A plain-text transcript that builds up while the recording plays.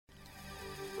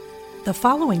The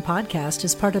following podcast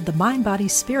is part of the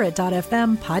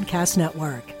MindBodySpirit.fm podcast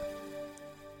network.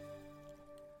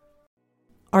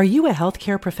 Are you a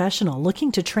healthcare professional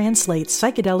looking to translate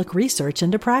psychedelic research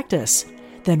into practice?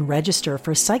 Then register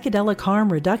for Psychedelic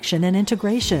Harm Reduction and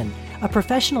Integration, a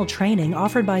professional training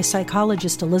offered by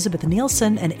psychologist Elizabeth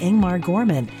Nielsen and Ingmar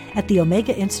Gorman at the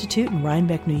Omega Institute in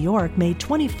Rhinebeck, New York, May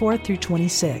 24th through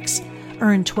 26.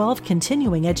 Earn 12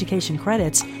 continuing education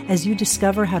credits as you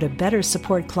discover how to better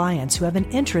support clients who have an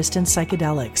interest in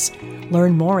psychedelics.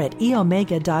 Learn more at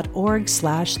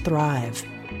eomega.org/thrive.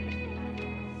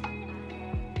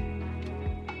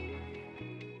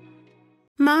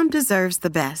 Mom deserves the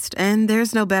best, and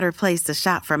there's no better place to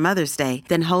shop for Mother's Day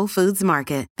than Whole Foods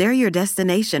Market. They're your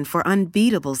destination for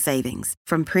unbeatable savings,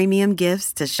 from premium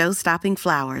gifts to show-stopping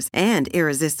flowers and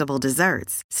irresistible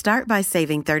desserts. Start by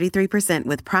saving 33%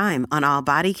 with Prime on all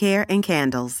body care and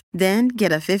candles. Then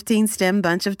get a 15-stem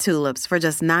bunch of tulips for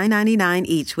just $9.99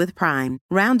 each with Prime.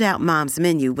 Round out Mom's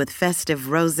menu with festive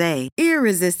rosé,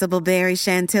 irresistible berry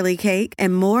chantilly cake,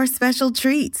 and more special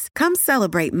treats. Come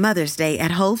celebrate Mother's Day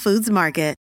at Whole Foods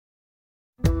Market.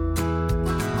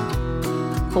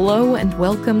 Hello and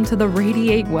welcome to the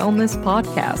Radiate Wellness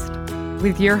Podcast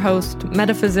with your host,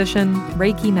 metaphysician,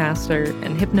 Reiki master,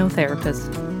 and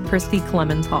hypnotherapist, Christy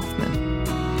Clemens Hoffman.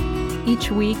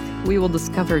 Each week, we will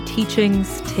discover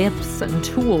teachings, tips, and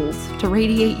tools to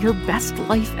radiate your best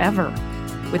life ever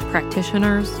with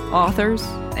practitioners, authors,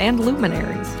 and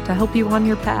luminaries to help you on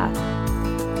your path.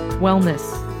 Wellness,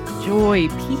 joy,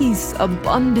 peace,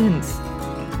 abundance.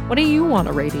 What do you want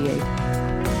to radiate?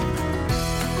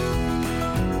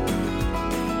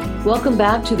 Welcome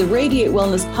back to the Radiate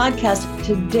Wellness Podcast.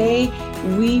 Today,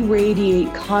 we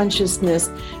radiate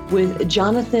consciousness with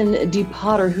Jonathan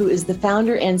DePotter, who is the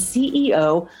founder and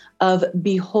CEO of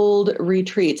Behold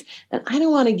Retreats. And I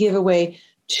don't want to give away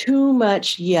too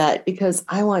much yet because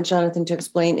I want Jonathan to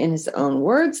explain in his own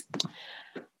words.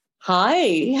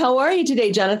 Hi, how are you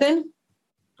today, Jonathan?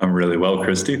 I'm really well,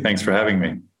 Christy. Thanks for having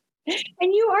me.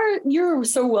 And you're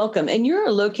so welcome. And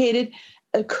you're located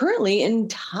currently in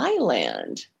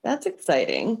Thailand. That's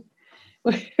exciting.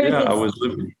 Yeah, I was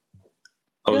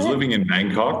living in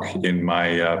Bangkok in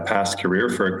my past career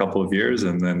for a couple of years,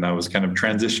 and then I was kind of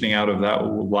transitioning out of that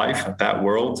life, that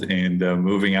world, and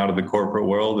moving out of the corporate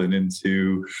world and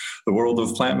into the world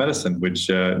of plant medicine, which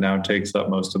now takes up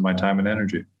most of my time and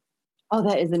energy. Oh,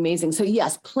 that is amazing. So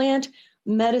yes, plant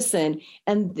medicine,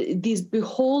 and these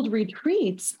Behold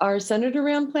Retreats are centered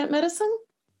around plant medicine?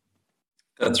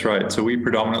 That's right. So we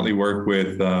predominantly work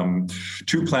with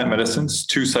two plant medicines,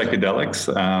 two psychedelics,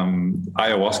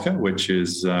 ayahuasca, which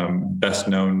is best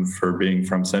known for being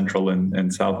from Central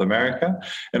and South America,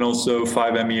 and also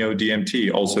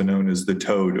 5-MeO-DMT, also known as the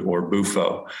toad or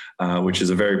bufo, which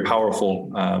is a very powerful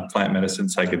plant medicine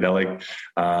psychedelic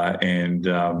and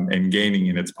gaining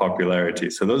in its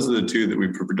popularity. So those are the two that we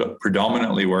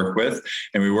predominantly work with,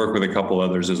 and we work with a couple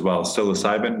others as well,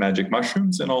 psilocybin, magic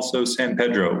mushrooms, and also San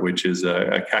Pedro, which is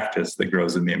a cactus that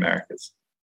grows in the Americas.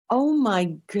 Oh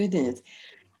my goodness.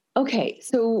 Okay,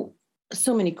 so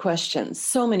many questions.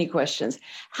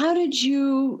 How did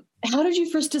you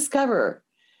first discover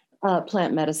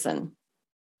plant medicine?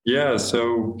 Yeah,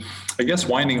 so I guess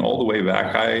winding all the way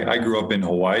back, I grew up in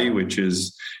Hawaii, which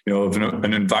is,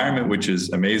 an environment which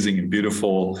is amazing and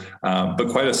beautiful, but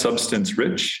quite a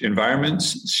substance-rich environment,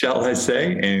 shall I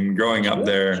say. And growing up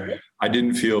there, I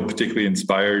didn't feel particularly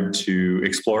inspired to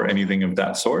explore anything of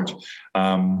that sort.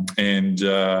 And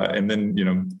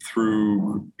then,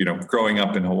 through, growing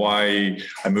up in Hawaii,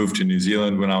 I moved to New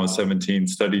Zealand when I was 17,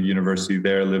 studied university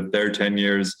there, lived there 10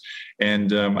 years.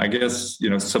 And I guess,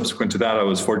 subsequent to that, I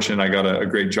was fortunate. I got a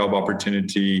great job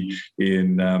opportunity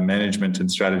in management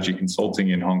and strategy consulting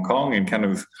in Hong Kong, and kind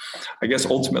of, I guess,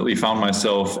 ultimately found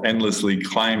myself endlessly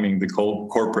climbing the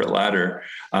corporate ladder,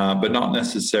 but not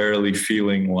necessarily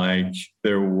feeling like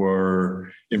there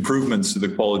were improvements to the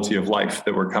quality of life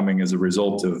that were coming as a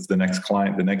result of the next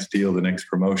client, the next deal, the next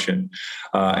promotion.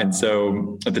 And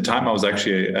so at the time I was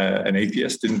actually an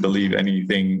atheist, didn't believe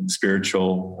anything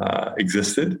spiritual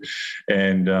existed.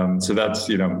 And so that's,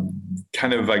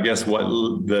 kind of, I guess, what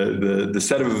the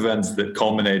set of events that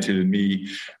culminated in me,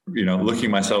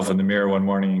 looking myself in the mirror one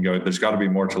morning and go, there's got to be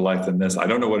more to life than this. I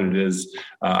don't know what it is.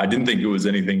 I didn't think it was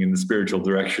anything in the spiritual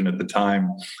direction at the time,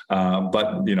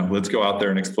 but, let's go out there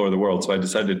and explore the world. So I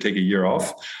decided decided to take a year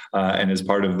off. And as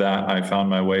part of that, I found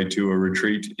my way to a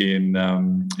retreat in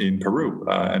Peru,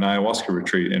 an ayahuasca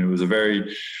retreat. And it was a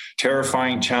very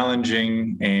terrifying,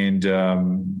 challenging, and,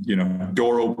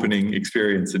 door-opening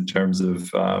experience in terms of,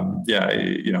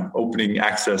 opening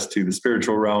access to the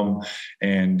spiritual realm.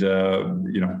 And,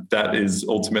 that is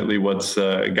ultimately what's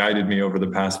guided me over the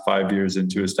past 5 years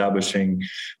into establishing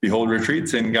Behold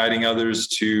Retreats and guiding others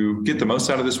to get the most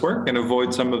out of this work and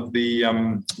avoid some of the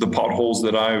potholes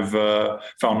that I've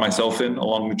found myself in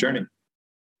along the journey.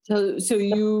 So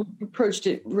you approached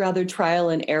it rather trial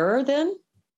and error then?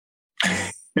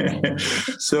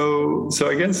 So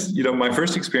I guess, my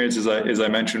first experience, as I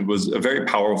mentioned, was a very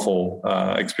powerful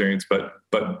experience,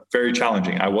 but very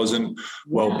challenging. I wasn't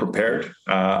well prepared.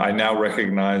 I now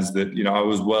recognize that,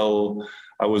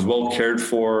 I was well cared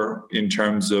for in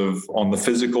terms of on the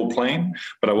physical plane,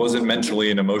 but I wasn't mentally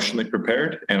and emotionally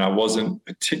prepared. And I wasn't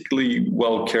particularly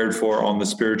well cared for on the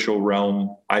spiritual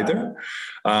realm either.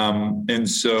 And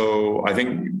so I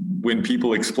think when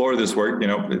people explore this work,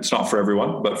 it's not for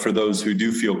everyone, but for those who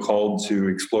do feel called to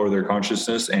explore their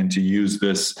consciousness and to use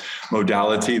this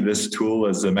modality, this tool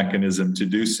as a mechanism to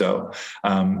do so,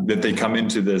 that they come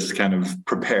into this kind of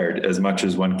prepared as much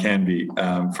as one can be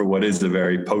for what is a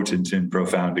very potent and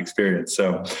profound experience.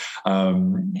 So,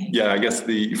 I guess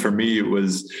for me, it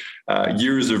was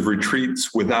years of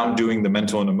retreats without doing the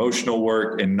mental and emotional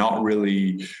work and not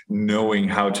really knowing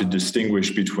how to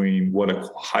distinguish between what a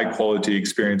high quality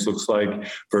experience looks like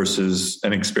versus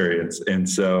an experience. And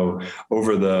so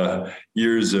over the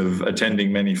years of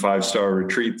attending many 5-star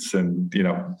retreats and,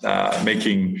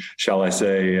 making, shall I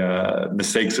say,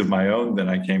 mistakes of my own, then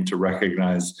I came to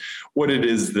recognize what it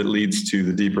is that leads to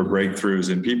the deeper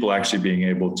breakthroughs and people actually being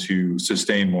able to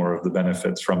sustain more of the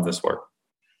benefits from this work.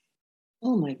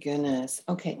 Oh my goodness.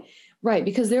 Okay. Right.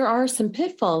 Because there are some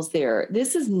pitfalls there.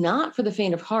 This is not for the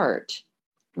faint of heart,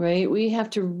 right? We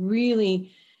have to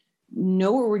really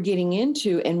know what we're getting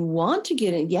into and want to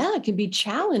get in. Yeah, it can be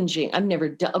challenging. I've never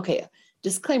done,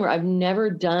 disclaimer, I've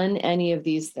never done any of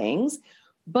these things,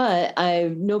 but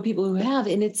I know people who have,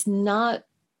 and it's not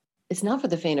for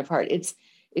the faint of heart. It's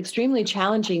extremely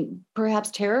challenging, perhaps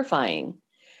terrifying.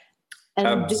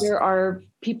 And there are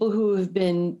people who have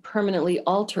been permanently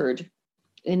altered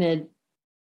in a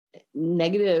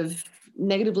negatively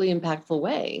impactful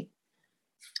way.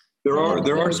 There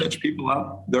are such people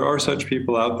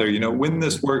out there. When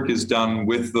this work is done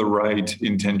with the right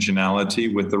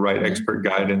intentionality, with the right expert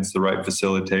guidance, the right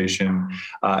facilitation,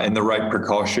 and the right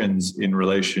precautions in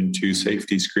relation to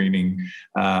safety screening,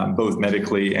 both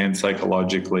medically and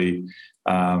psychologically,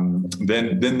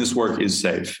 then this work is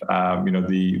safe.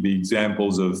 The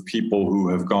examples of people who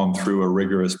have gone through a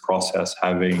rigorous process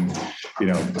having,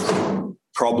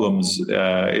 problems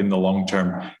in the long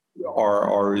term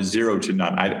are zero to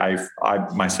none. I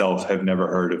myself have never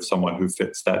heard of someone who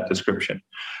fits that description.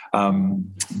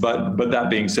 But that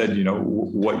being said,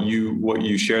 what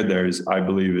you shared there is, I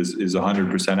believe, is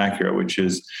 100% accurate, which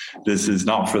is this is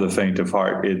not for the faint of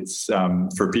heart. It's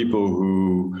for people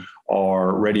who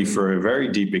are ready for a very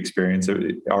deep experience,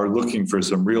 are looking for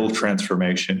some real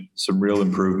transformation, some real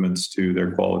improvements to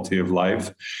their quality of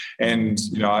life. And,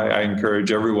 I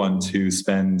encourage everyone to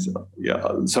spend,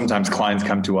 sometimes clients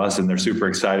come to us and they're super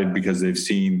excited because they've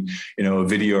seen, a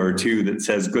video or two that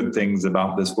says good things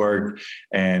about this work,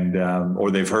 and, or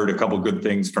they've heard a couple good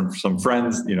things from some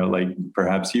friends, like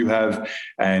perhaps you have,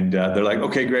 and they're like,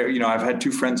 okay, great. I've had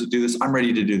 2 friends that do this. I'm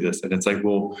ready to do this. And it's like,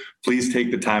 well, please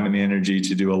take the time and the energy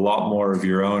to do a lot more of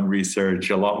your own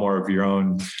research, a lot more of your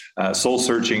own soul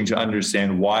searching to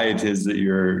understand why it is that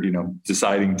you're,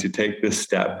 deciding to take this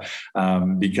step.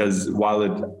 Because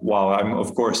while I'm,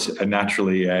 of course,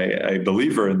 naturally a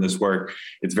believer in this work,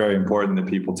 it's very important that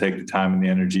people take the time and the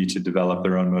energy to develop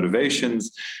their own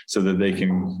motivations so that they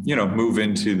can, move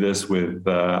into this with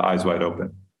eyes wide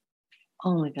open.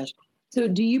 Oh my gosh. So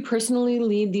do you personally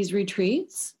lead these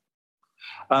retreats?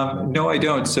 No, I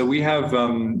don't. So we have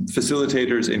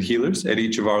facilitators and healers at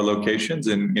each of our locations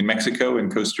in Mexico, in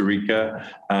Costa Rica,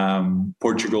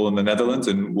 Portugal, and the Netherlands,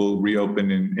 and we'll reopen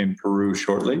in Peru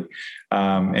shortly.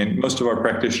 And most of our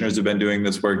practitioners have been doing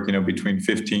this work, between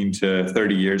 15 to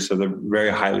 30 years. So they're very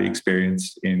highly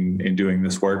experienced in doing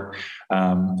this work.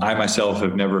 I myself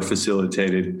have never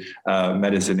facilitated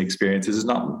medicine experiences. It's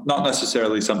not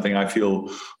necessarily something I feel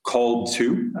called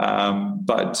to,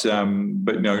 but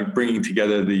bringing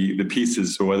together the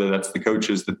pieces. So whether that's the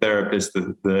coaches, the therapists,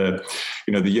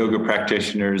 the yoga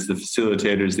practitioners, the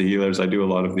facilitators, the healers, I do a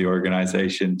lot of the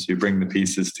organization to bring the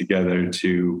pieces together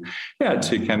to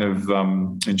kind of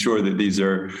ensure that these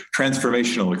are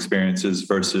transformational experiences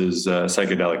versus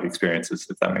psychedelic experiences,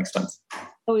 if that makes sense.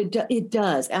 Oh, it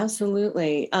does.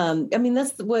 Absolutely.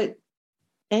 That's what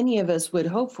any of us would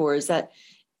hope for, is that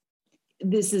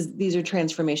these are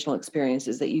transformational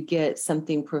experiences, that you get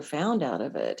something profound out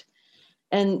of it.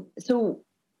 And so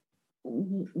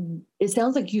it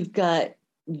sounds like you've got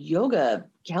yoga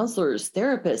counselors,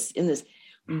 therapists in this.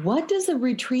 What does a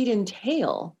retreat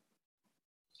entail?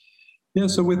 Yeah,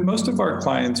 so with most of our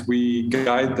clients, we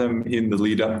guide them in the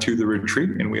lead up to the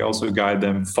retreat, and we also guide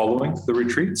them following the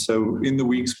retreat. So in the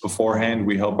weeks beforehand,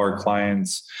 we help our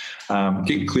clients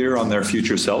get clear on their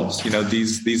future selves.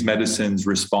 These medicines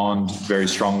respond very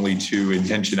strongly to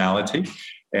intentionality.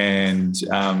 And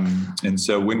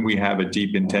so when we have a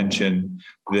deep intention,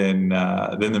 then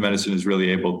the medicine is really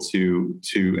able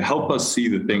to help us see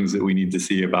the things that we need to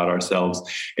see about ourselves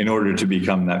in order to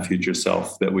become that future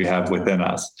self that we have within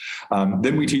us.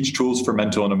 Then we teach tools for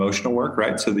mental and emotional work,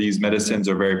 right? So these medicines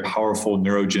are very powerful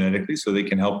neurogenetically, so they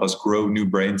can help us grow new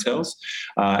brain cells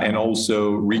and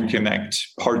also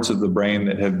reconnect parts of the brain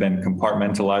that have been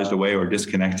compartmentalized away or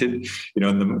disconnected.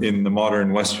 In the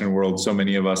modern Western world, so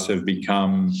many of us have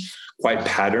become quite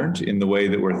patterned in the way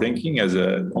that we're thinking, as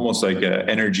almost like an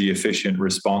energy efficient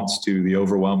response to the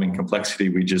overwhelming complexity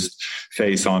we just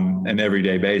face on an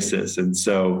everyday basis. And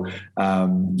so,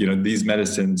 these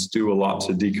medicines do a lot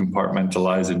to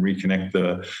decompartmentalize and reconnect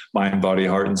the mind, body,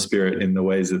 heart, and spirit in the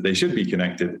ways that they should be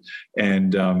connected.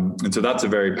 And so that's a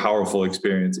very powerful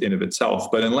experience in of itself.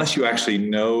 But unless you actually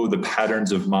know the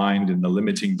patterns of mind and the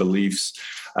limiting beliefs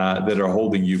that are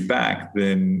holding you back,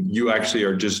 then you actually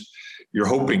are you're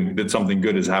hoping that something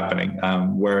good is happening.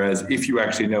 Whereas if you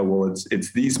actually know, well,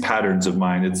 it's these patterns of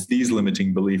mine, it's these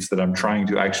limiting beliefs that I'm trying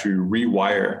to actually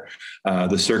rewire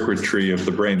the circuitry of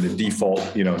the brain, the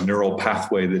default, neural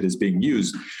pathway that is being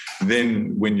used.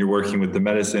 Then when you're working with the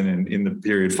medicine and in the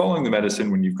period following the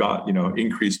medicine, when you've got,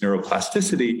 increased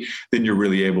neuroplasticity, then you're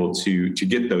really able to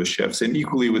get those shifts. And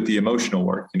equally with the emotional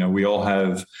work, we all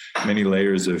have many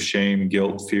layers of shame,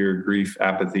 guilt, fear, grief,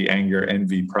 apathy, anger,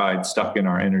 envy, pride stuck in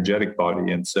our energetic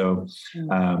body. And so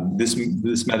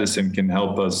this medicine can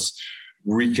help us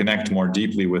reconnect more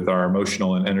deeply with our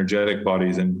emotional and energetic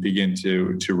bodies and begin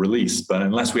to release. But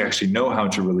unless we actually know how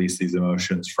to release these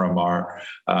emotions from our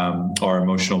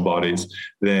emotional bodies,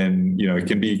 then it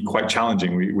can be quite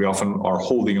challenging. We often are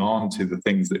holding on to the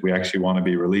things that we actually want to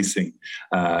be releasing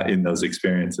in those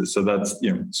experiences. So that's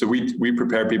so we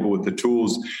prepare people with the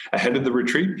tools ahead of the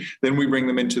retreat. Then we bring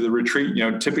them into the retreat.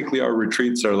 Typically our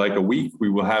retreats are like a week.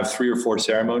 We will have 3 or 4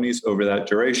 ceremonies over that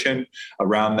duration.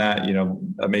 Around that,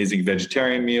 amazing vegetarian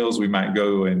meals. We might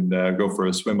go for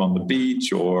a swim on the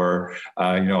beach or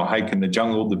a hike in the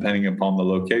jungle, depending upon the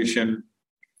location.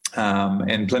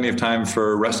 And plenty of time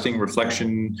for resting,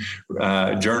 reflection,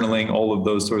 journaling, all of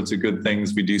those sorts of good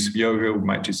things. We do some yoga, we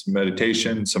might do some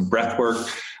meditation, some breath work.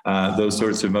 Those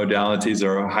sorts of modalities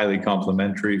are highly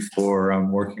complementary for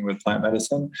working with plant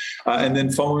medicine. And then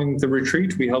following the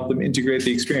retreat, we help them integrate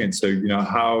the experience. So,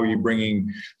 how are you bringing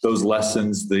those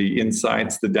lessons, the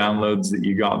insights, the downloads that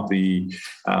you got,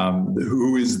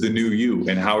 who is the new you,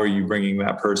 and how are you bringing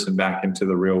that person back into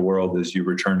the real world as you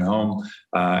return home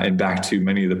and back to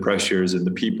many of the pressures and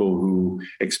the people who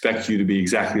expect you to be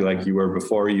exactly like you were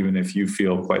before, even if you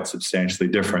feel quite substantially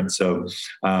different. So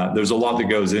there's a lot that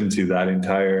goes into that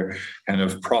entire kind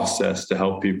of process to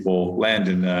help people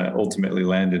ultimately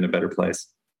land in a better place.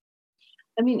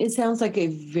 It sounds like a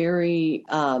very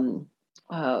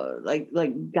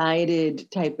like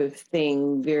guided type of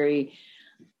thing, very,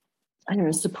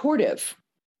 supportive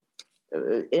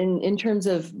in terms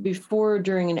of before,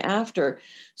 during, and after.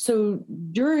 So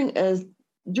during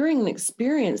an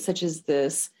experience such as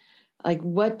this, like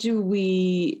what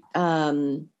tends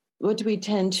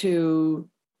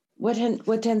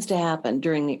to happen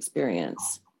during the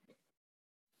experience?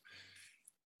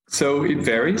 So it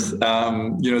varies.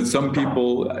 Some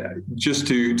people, just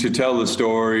to tell the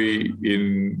story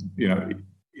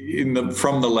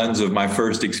from the lens of my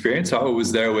first experience, I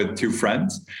was there with 2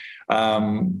 friends.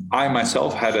 I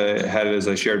myself had, as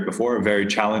I shared before, a very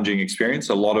challenging experience,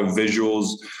 a lot of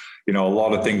visuals, a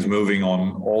lot of things moving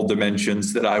on all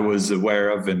dimensions that I was aware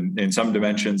of, and in some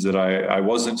dimensions that I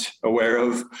wasn't aware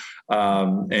of.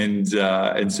 And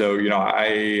so,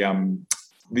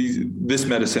 this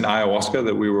medicine, ayahuasca,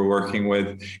 that we were working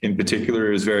with in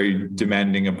particular, is very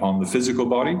demanding upon the physical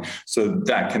body. So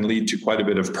that can lead to quite a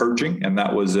bit of purging. And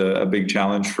that was a big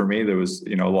challenge for me. There was,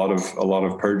 a lot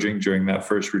of purging during that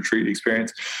first retreat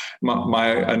experience.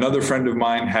 Another friend of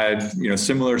mine had,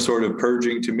 similar sort of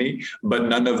purging to me, but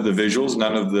none of the visuals,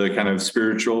 none of the kind of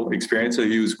spiritual experience. So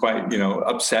he was quite,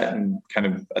 upset and kind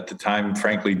of at the time,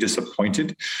 frankly,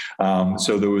 disappointed.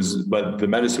 But the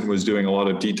medicine was doing a lot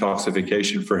of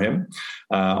detoxification for him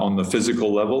on the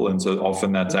physical level. And so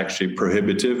often that's actually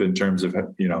prohibitive in terms of,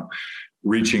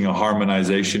 reaching a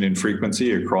harmonization in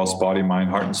frequency across body, mind,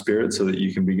 heart, and spirit, so that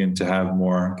you can begin to have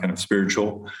more kind of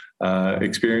spiritual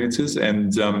experiences.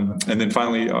 And then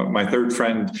finally, my third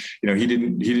friend, he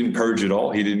didn't purge at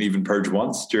all. He didn't even purge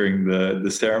once during the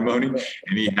ceremony,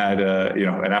 and he had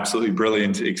an absolutely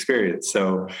brilliant experience.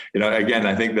 So, again,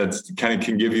 I think that's kind of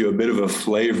can give you a bit of a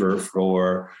flavor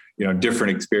for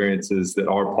different experiences that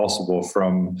are possible,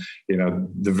 from,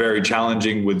 the very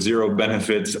challenging with zero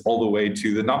benefits all the way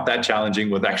to the not that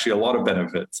challenging with actually a lot of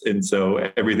benefits. And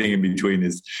so everything in between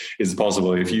is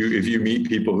possible. If you meet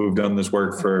people who've done this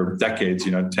work for decades,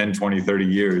 10, 20, 30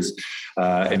 years,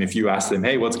 and if you ask them,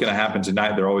 hey, what's going to happen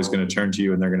tonight? They're always going to turn to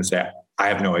you and they're going to say, I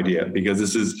have no idea,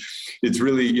 because it's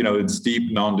really, it's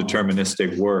deep,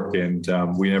 non-deterministic work. And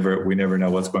we never know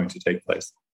what's going to take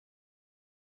place.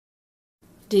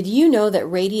 Did you know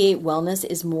that Radiate Wellness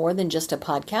is more than just a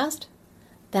podcast?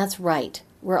 That's right.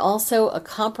 We're also a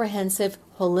comprehensive,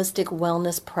 holistic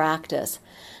wellness practice.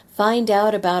 Find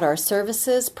out about our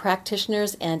services,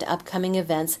 practitioners, and upcoming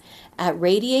events at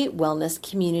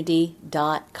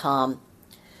radiatewellnesscommunity.com.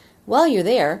 While you're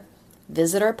there,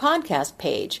 visit our podcast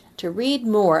page to read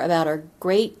more about our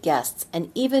great guests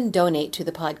and even donate to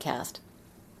the podcast.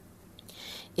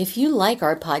 If you like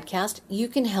our podcast, you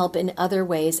can help in other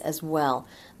ways as well,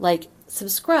 like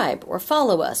subscribe or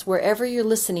follow us wherever you're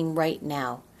listening right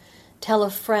now. Tell a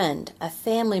friend, a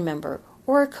family member,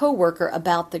 or a coworker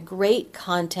about the great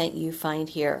content you find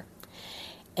here.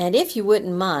 And if you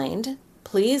wouldn't mind,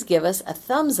 please give us a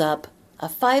thumbs up, a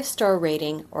 5-star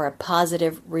rating, or a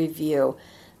positive review.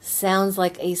 Sounds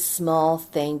like a small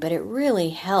thing, but it really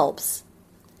helps.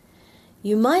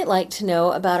 You might like to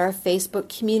know about our Facebook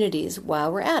communities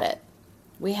while we're at it.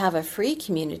 We have a free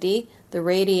community, the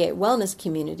Radiate Wellness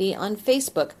Community, on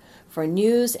Facebook for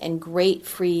news and great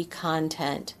free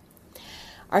content.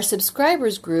 Our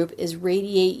subscribers group is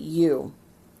Radiate You,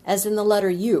 as in the letter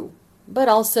U, but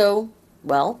also,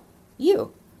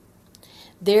 you.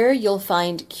 There you'll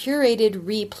find curated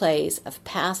replays of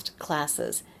past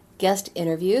classes, guest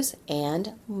interviews,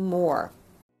 and more.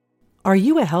 Are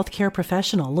you a healthcare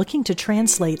professional looking to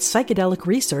translate psychedelic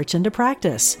research into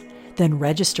practice? Then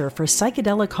register for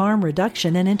Psychedelic Harm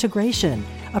Reduction and Integration,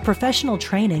 a professional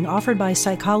training offered by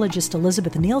psychologist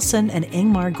Elizabeth Nielsen and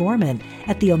Ingmar Gorman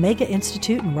at the Omega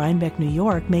Institute in Rhinebeck, New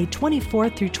York, May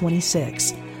 24th through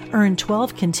 26. Earn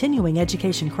 12 continuing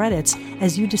education credits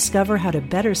as you discover how to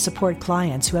better support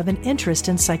clients who have an interest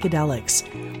in psychedelics.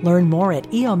 Learn more at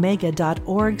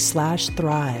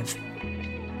eomega.org/thrive.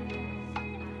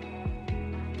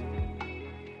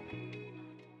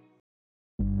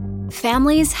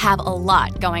 Families have a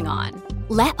lot going on.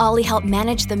 Let Ollie help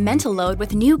manage the mental load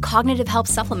with new cognitive health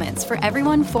supplements for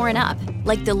everyone 4 and up,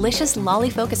 like delicious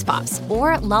Lolly Focus Pops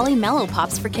or Lolly Mellow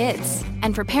Pops for kids.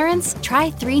 And for parents,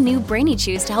 try 3 new Brainy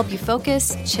Chews to help you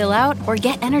focus, chill out, or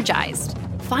get energized.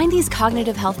 Find these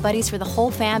cognitive health buddies for the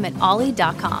whole fam at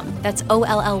ollie.com. That's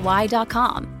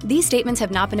OLLY.com. These statements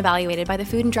have not been evaluated by the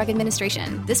Food and Drug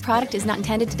Administration. This product is not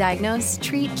intended to diagnose,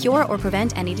 treat, cure, or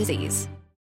prevent any disease.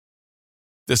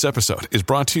 This episode is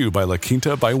brought to you by La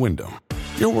Quinta by Wyndham.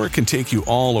 Your work can take you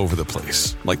all over the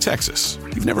place, like Texas.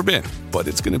 You've never been, but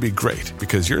it's going to be great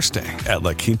because you're staying at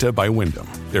La Quinta by Wyndham.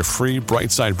 Their free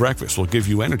Bright Side breakfast will give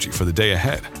you energy for the day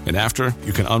ahead. And after,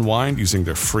 you can unwind using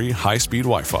their free high-speed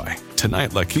Wi-Fi.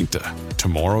 Tonight, La Quinta.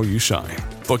 Tomorrow, you shine.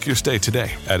 Book your stay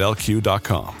today at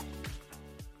LQ.com.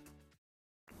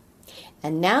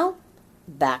 And now,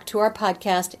 back to our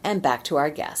podcast and back to our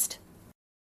guest.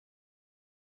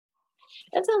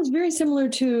 That sounds very similar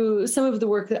to some of the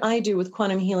work that I do with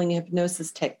quantum healing and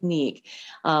hypnosis technique.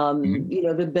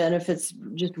 The benefits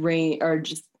are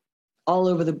just all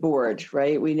over the board,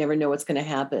 right? We never know what's going to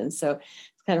happen. So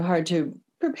it's kind of hard to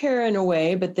prepare in a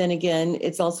way, but then again,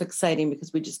 it's also exciting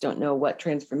because we just don't know what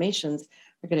transformations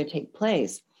are going to take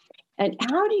place. And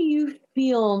how do you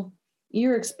feel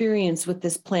your experience with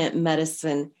this plant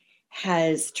medicine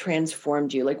has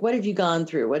transformed you? Like, what have you gone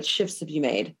through? What shifts have you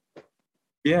made?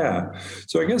 Yeah.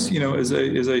 So I guess,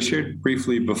 as I shared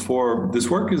briefly before, this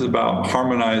work is about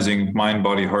harmonizing mind,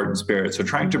 body, heart, and spirit. So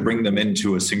trying to bring them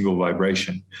into a single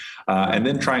vibration, and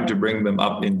then trying to bring them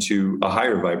up into a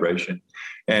higher vibration.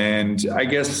 And I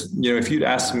guess, if you'd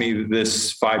asked me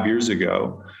this 5 years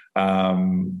ago,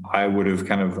 I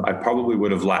probably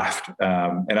would have laughed.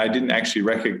 And I didn't actually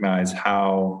recognize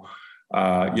how,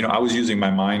 I was using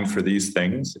my mind for these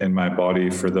things and my body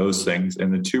for those things,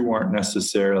 and the two weren't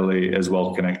necessarily as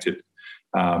well connected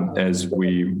as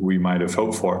we might have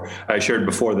hoped for. I shared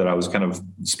before that I was kind of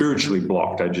spiritually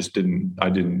blocked. I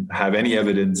didn't have any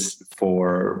evidence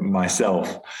for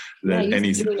myself that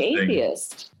any such thing.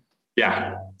 Atheist.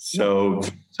 Yeah. So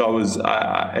I was,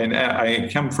 and I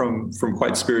come from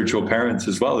quite spiritual parents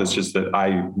as well. It's just that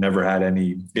I never had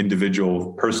any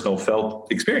individual personal felt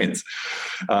experience.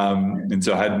 And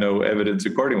so I had no evidence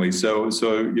accordingly. So,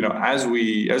 as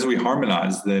we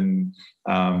harmonize, then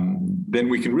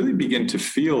we can really begin to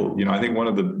feel, I think one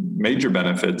of the major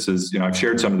benefits is, I've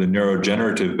shared some of the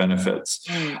neurogenerative benefits,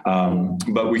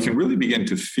 but we can really begin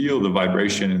to feel the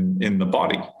vibration in the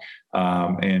body.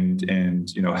 And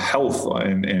health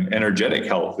and energetic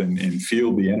health, and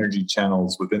feel the energy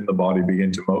channels within the body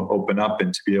begin to open up,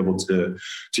 and to be able to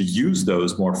use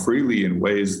those more freely in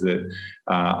ways that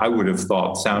I would have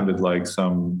thought sounded like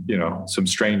some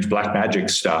strange black magic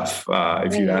stuff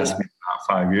if you'd asked me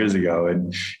 5 years ago.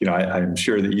 And, I'm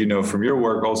sure that, from your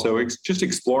work also, just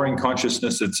exploring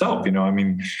consciousness itself.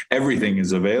 Everything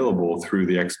is available through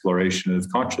the exploration of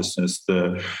consciousness.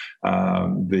 The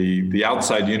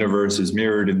outside universe is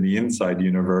mirrored in the inside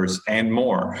universe, and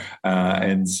more.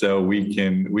 And so we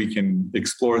can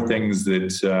explore things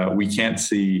that we can't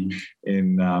see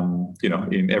in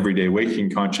everyday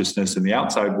waking consciousness in the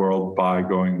outside world, by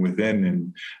going within,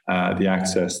 and the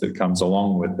access that comes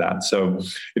along with that. So,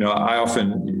 I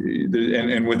often,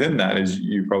 and within that, as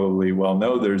you probably well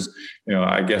know, there's,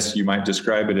 I guess you might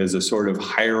describe it as a sort of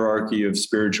hierarchy of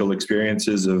spiritual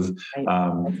experiences of,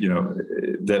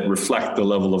 that reflect the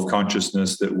level of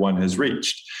consciousness that one has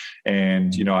reached.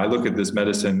 And, I look at this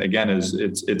medicine again as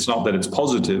it's not that it's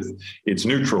positive, it's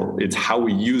neutral. It's how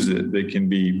we use it that can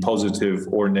be positive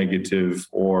or negative,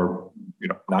 or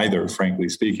neither, frankly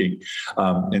speaking.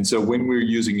 And so when we're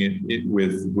using it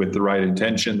with the right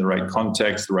intention, the right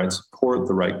context, the right support,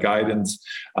 the right guidance,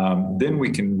 then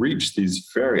we can reach these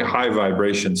very high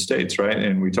vibration states, right?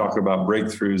 And we talk about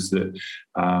breakthroughs that,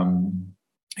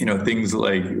 things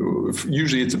like,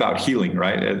 usually it's about healing,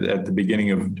 right? At the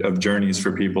beginning of journeys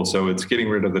for people. So it's getting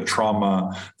rid of the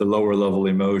trauma, the lower level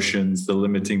emotions, the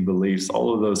limiting beliefs,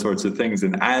 all of those sorts of things.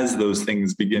 And as those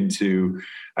things begin to,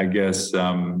 I guess,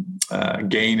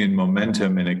 gain in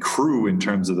momentum and accrue in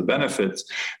terms of the benefits,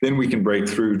 then we can break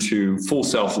through to full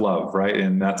self-love, right?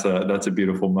 And that's a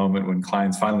beautiful moment when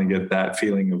clients finally get that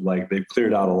feeling of like they've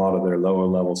cleared out a lot of their lower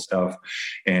level stuff,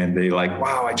 and they like,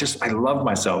 wow, I love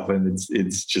myself. And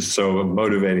it's just so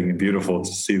motivating and beautiful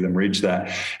to see them reach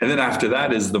that. And then after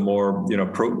that is the more,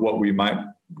 what we might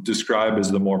describe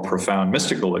as the more profound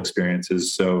mystical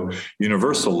experiences. So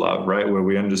universal love, right? Where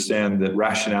we understand that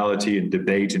rationality and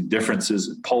debate and differences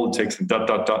and politics and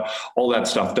all that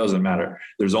stuff doesn't matter.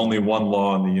 There's only one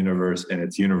law in the universe, and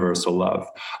it's universal love.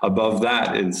 Above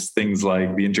that is things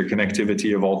like the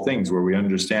interconnectivity of all things, where we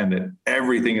understand that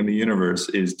everything in the universe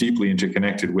is deeply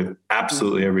interconnected with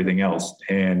absolutely everything else.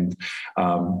 And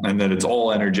that it's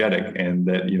all energetic, and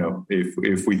that,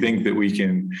 if we think that we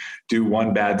can do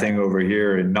one bad thing over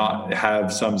here and not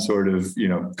have some sort of,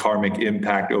 karmic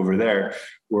impact over there,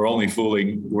 we're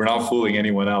not fooling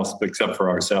anyone else except for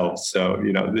ourselves. So,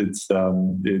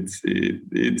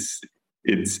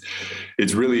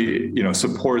 it's really,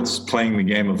 supports playing the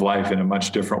game of life in a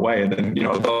much different way. And then,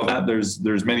 above that,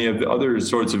 there's many of the other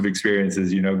sorts of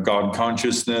experiences, God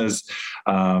consciousness.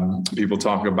 People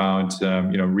talk about,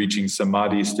 reaching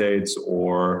samadhi states,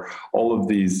 or all of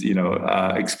these,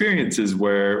 experiences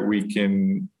where we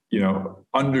can,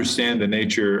 understand the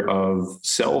nature of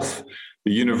self,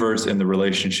 the universe, and the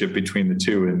relationship between the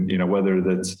two. And, whether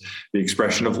that's the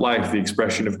expression of life, the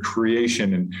expression of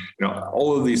creation, and,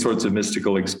 all of these sorts of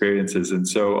mystical experiences. And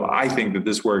so I think that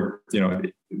this work,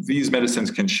 these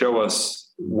medicines can show us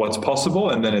what's possible.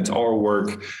 And then it's our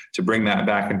work to bring that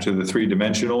back into the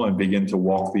three-dimensional and begin to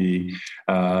walk the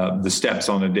steps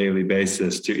on a daily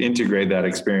basis to integrate that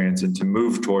experience and to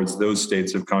move towards those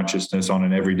states of consciousness on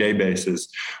an everyday basis,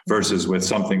 versus with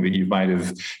something that you might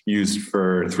have used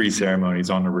for 3 ceremonies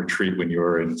on a retreat when you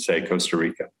were in, say, Costa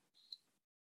Rica.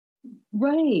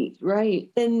 Right.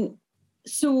 And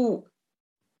so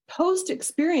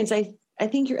post-experience, I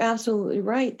think you're absolutely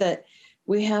right that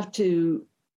we have to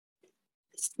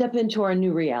step into our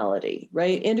new reality,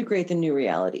 right? Integrate the new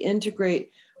reality,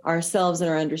 integrate ourselves and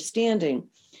our understanding.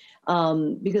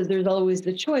 Because there's always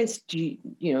the choice. Do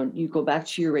you go back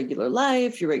to your regular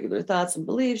life, your regular thoughts and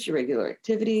beliefs, your regular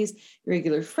activities, your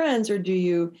regular friends, or do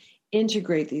you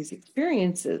integrate these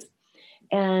experiences?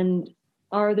 And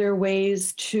are there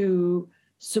ways to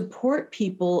support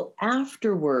people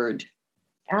afterward,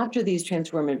 after these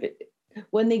transformative,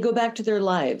 when they go back to their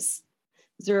lives?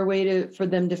 Is there a way for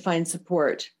them to find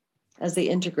support as they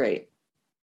integrate?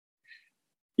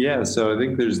 Yeah, so I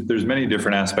think there's many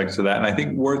different aspects to that, and I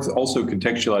think worth also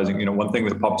contextualizing. One thing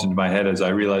that popped into my head as I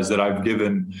realized that I've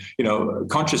given,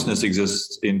 consciousness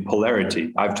exists in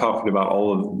polarity. I've talked about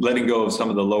all of letting go of some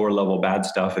of the lower level bad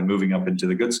stuff and moving up into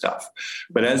the good stuff.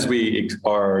 But as we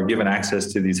are given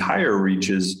access to these higher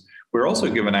reaches, we're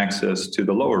also given access to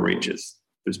the lower reaches.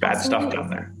 There's bad stuff down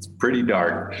there. It's pretty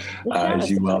dark, as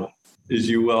you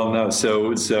well know.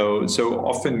 So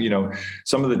often,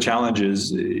 some of the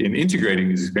challenges in integrating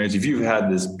these experiences, if you've had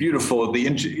this beautiful, the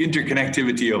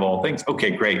interconnectivity of all things,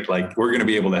 okay, great. Like, we're going to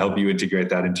be able to help you integrate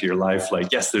that into your life.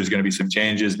 Like, yes, there's going to be some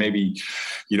changes. Maybe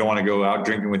you don't want to go out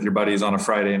drinking with your buddies on a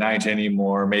Friday night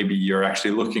anymore. Maybe you're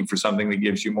actually looking for something that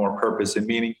gives you more purpose and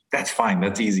meaning. That's fine.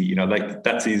 That's easy.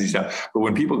 That's easy stuff. But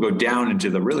when people go down into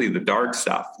the dark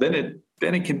stuff,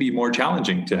 then it can be more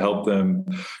challenging to help them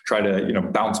try to,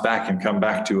 bounce back and come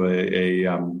back to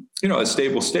a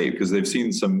stable state, because they've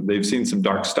seen some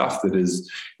dark stuff that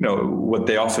is, what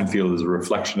they often feel is a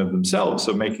reflection of themselves.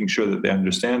 So making sure that they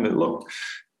understand that, look,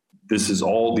 these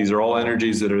are all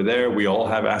energies that are there. We all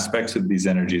have aspects of these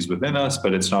energies within us,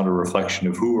 but it's not a reflection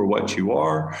of who or what you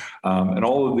are, and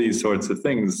all of these sorts of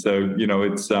things. So,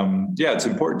 it's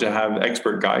important to have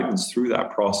expert guidance through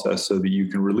that process so that you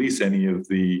can release any of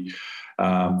the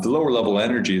lower level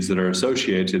energies that are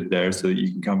associated there, so that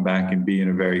you can come back and be in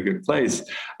a very good place.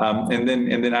 And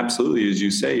then absolutely, as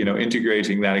you say,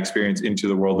 integrating that experience into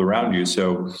the world around you.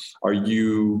 So are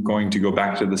you going to go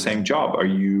back to the same job? Are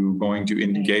you going to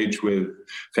engage with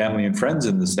family and friends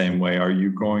in the same way? Are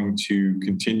you going to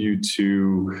continue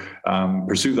to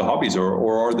pursue the hobbies,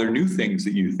 or are there new things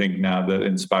that you think now that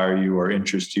inspire you or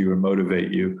interest you or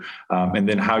motivate you? And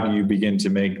then how do you begin to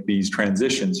make these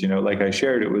transitions? Like I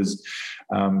shared, it was,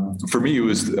 for me, it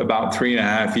was about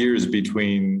 3.5 years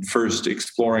between first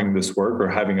exploring this work or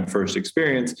having a first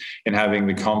experience and having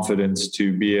the confidence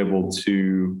to be able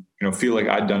to, feel like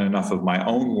I'd done enough of my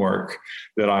own work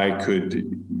that I could,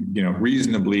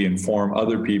 reasonably inform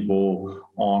other people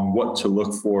on what to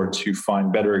look for to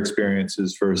find better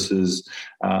experiences versus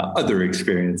other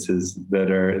experiences that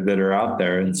are out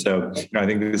there. And so, I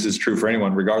think this is true for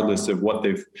anyone, regardless of what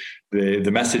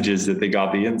the messages that they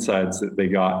got, the insights that they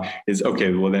got is,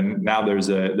 okay, well then now there's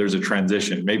a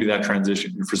transition. Maybe that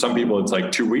transition, for some people, it's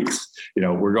like 2 weeks,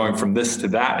 we're going from this to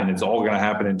that and it's all going to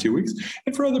happen in 2 weeks.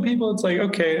 And for other people, it's like,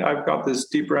 okay, I've got this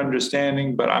deeper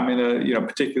understanding, but I'm in a,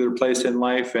 particular place in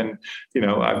life, and,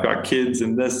 I've got kids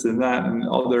and this and that and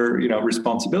other,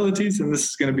 responsibilities. And this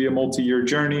is going to be a multi-year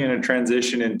journey and a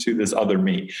transition into this other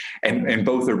me. And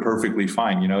both are perfectly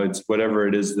fine. It's whatever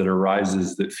it is that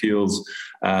arises that feels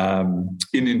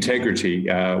in integrity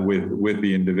with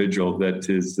the individual that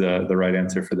is the right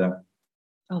answer for them.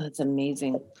 Oh, that's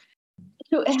amazing.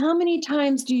 So how many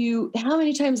times a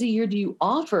year do you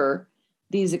offer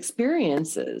these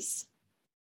experiences?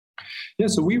 Yeah,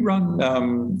 so we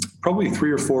run probably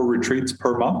 3 or 4 retreats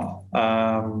per month.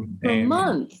 Per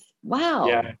month? Wow.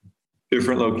 Yeah,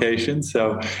 different locations.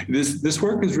 So this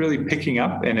work is really picking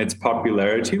up in its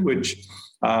popularity, which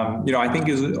I think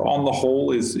is on the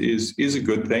whole is a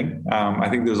good thing. I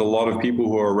think there's a lot of people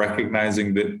who are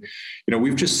recognizing that,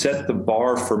 we've just set the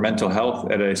bar for mental health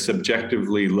at a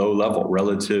subjectively low level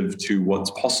relative to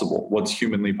what's possible, what's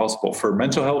humanly possible for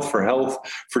mental health, for health,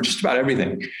 for just about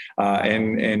everything.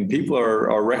 And people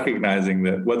are recognizing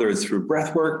that, whether it's through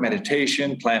breath work,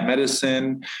 meditation, plant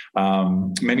medicine,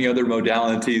 many other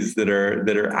modalities that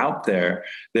are out there,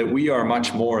 that we are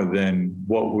much more than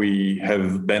what we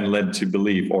have been led to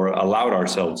believe or allowed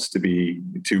ourselves to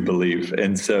believe.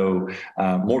 And so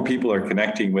more people are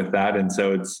connecting with that. And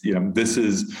so it's, this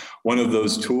is one of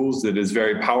those tools that is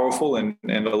very powerful, and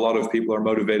a lot of people are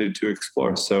motivated to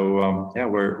explore. So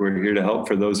we're here to help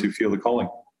for those who feel the calling.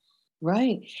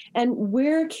 Right. And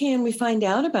where can we find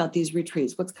out about these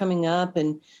retreats? What's coming up,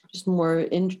 and just more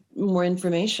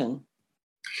information?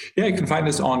 Yeah, you can find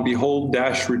us on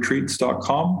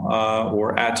behold-retreats.com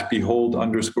or at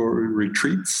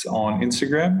behold_retreats on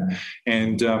Instagram.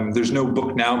 And there's no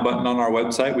book now button on our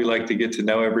website. We like to get to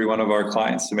know every one of our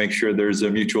clients to make sure there's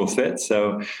a mutual fit.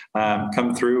 So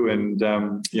come through and,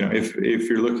 if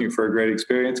you're looking for a great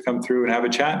experience, come through and have a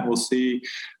chat, and we'll see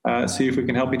if we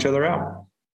can help each other out.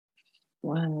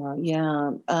 Wow.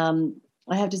 Yeah.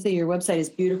 I have to say your website is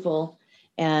beautiful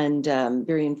and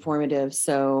very informative.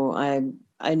 So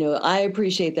I know I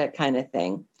appreciate that kind of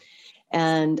thing.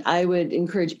 And I would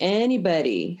encourage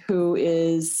anybody who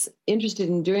is interested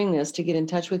in doing this to get in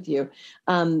touch with you.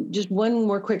 Just one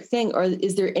more quick thing. Or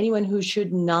is there anyone who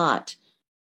should not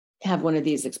have one of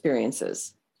these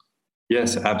experiences?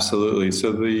 Yes, absolutely.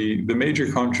 So the major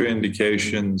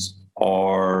contraindications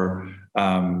are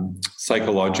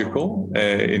psychological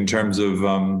in terms of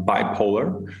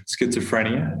bipolar,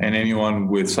 schizophrenia, and anyone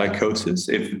with psychosis.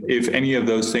 If any of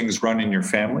those things run in your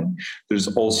family, there's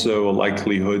also a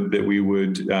likelihood that we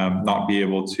would not be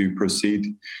able to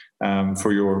proceed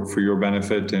for your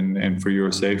benefit and for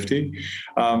your safety.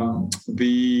 From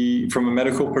a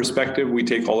medical perspective, we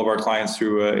take all of our clients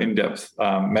through an in-depth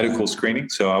medical screening.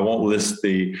 So I won't list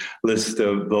the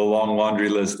long laundry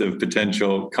list of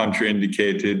potential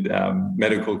contraindicated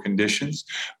medical conditions,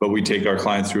 but we take our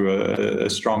clients through a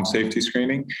strong safety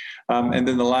screening. And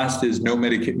then the last is no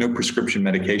prescription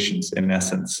medications, in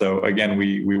essence. So again,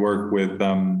 we work with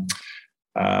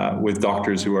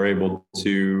doctors who are able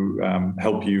to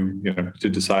help you, to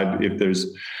decide if there's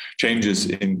changes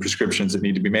in prescriptions that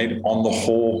need to be made. On the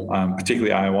whole,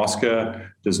 particularly ayahuasca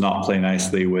does not play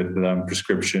nicely with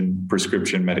prescription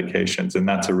medications, and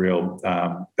that's a real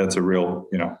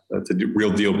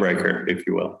deal breaker, if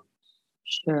you will.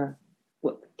 Sure.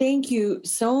 Well, thank you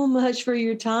so much for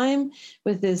your time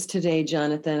with this today,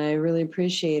 Jonathan. I really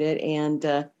appreciate it, and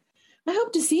I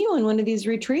hope to see you on one of these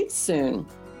retreats soon.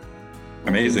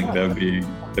 Amazing. That'd be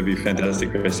fantastic,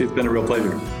 Christy. It's been a real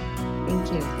pleasure.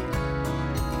 Thank you.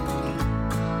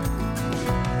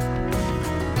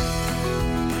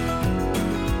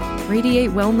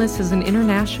 Radiate Wellness is an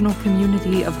international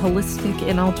community of holistic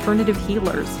and alternative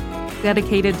healers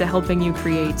dedicated to helping you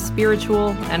create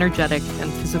spiritual, energetic,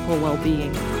 and physical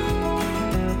well-being.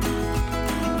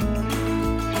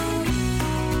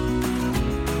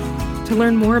 To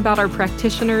learn more about our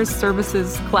practitioners,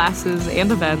 services, classes,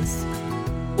 and events,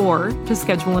 or to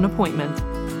schedule an appointment,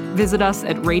 visit us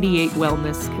at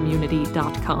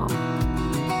radiatewellnesscommunity.com.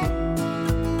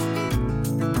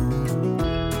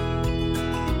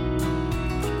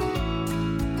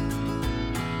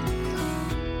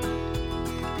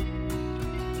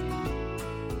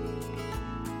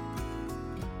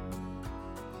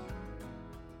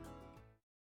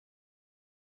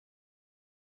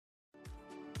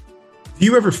 Do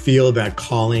you ever feel that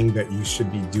calling that you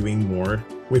should be doing more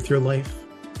with your life?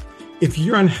 If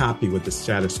you're unhappy with the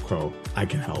status quo, I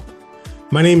can help.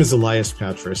 My name is Elias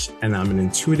Patras, and I'm an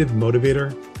intuitive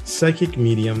motivator, psychic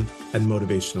medium, and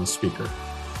motivational speaker.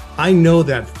 I know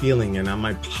that feeling, and on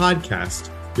my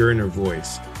podcast, Your Inner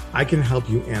Voice, I can help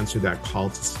you answer that call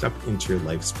to step into your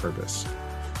life's purpose.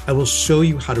 I will show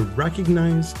you how to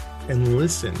recognize and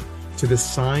listen to the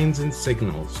signs and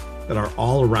signals that are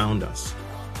all around us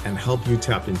and help you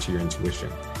tap into your intuition.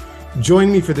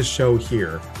 Join me for the show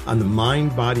here on the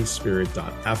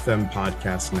mindbodyspirit.fm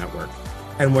podcast network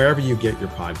and wherever you get your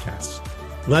podcasts.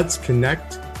 Let's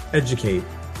connect, educate,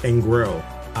 and grow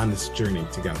on this journey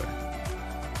together.